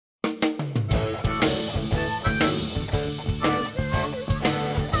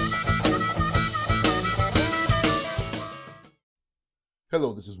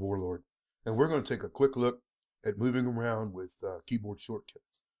Hello, this is Warlord, and we're going to take a quick look at moving around with keyboard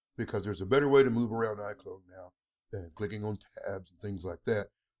shortcuts, because there's a better way to move around iClone now than clicking on tabs and things like that,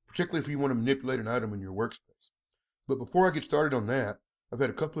 particularly if you want to manipulate an item in your workspace. But before I get started on that, I've had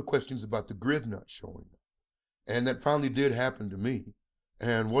a couple of questions about the grid not showing up, and that finally did happen to me.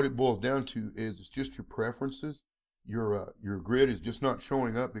 And what it boils down to is it's just your preferences. Your grid is just not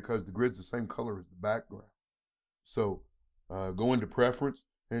showing up because the grid's the same color as the background. So go into preference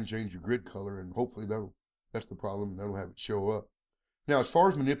and change your grid color, and hopefully that's the problem, and that'll have it show up. Now, as far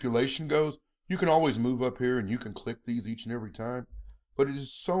as manipulation goes, you can always move up here and you can click these each and every time, but it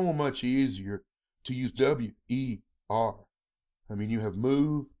is so much easier to use W-E-R. I mean, you have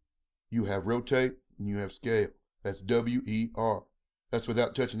move, you have rotate, and you have scale. That's W-E-R. That's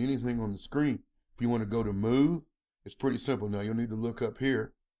without touching anything on the screen. If you want to go to move, it's pretty simple. Now, you'll need to look up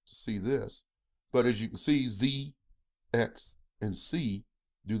here to see this. But as you can see, Z, X, and C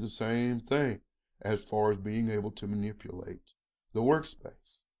do the same thing as far as being able to manipulate the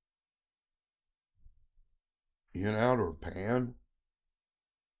workspace. In, out, or pan.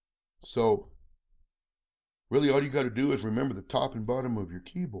 So, really all you got to do is remember the top and bottom of your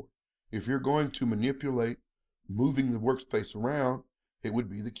keyboard. If you're going to manipulate moving the workspace around, it would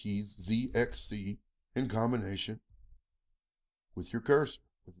be the keys Z, X, C in combination with your cursor.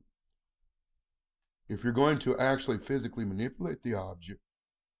 If you're going to actually physically manipulate the object,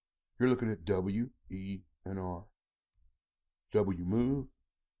 you're looking at W, E, and R. W move,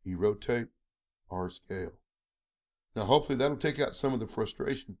 E rotate, R scale. Now hopefully that'll take out some of the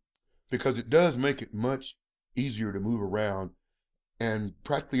frustration, because it does make it much easier to move around, and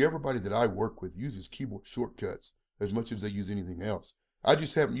practically everybody that I work with uses keyboard shortcuts as much as they use anything else. I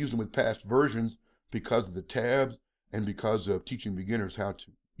just haven't used them with past versions because of the tabs and because of teaching beginners how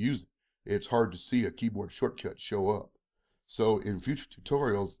to use it. It's hard to see a keyboard shortcut show up. So in future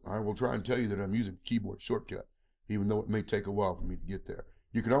tutorials, I will try and tell you that I'm using a keyboard shortcut, even though it may take a while for me to get there.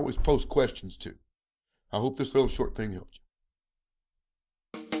 You can always post questions too. I hope this little short thing helped you.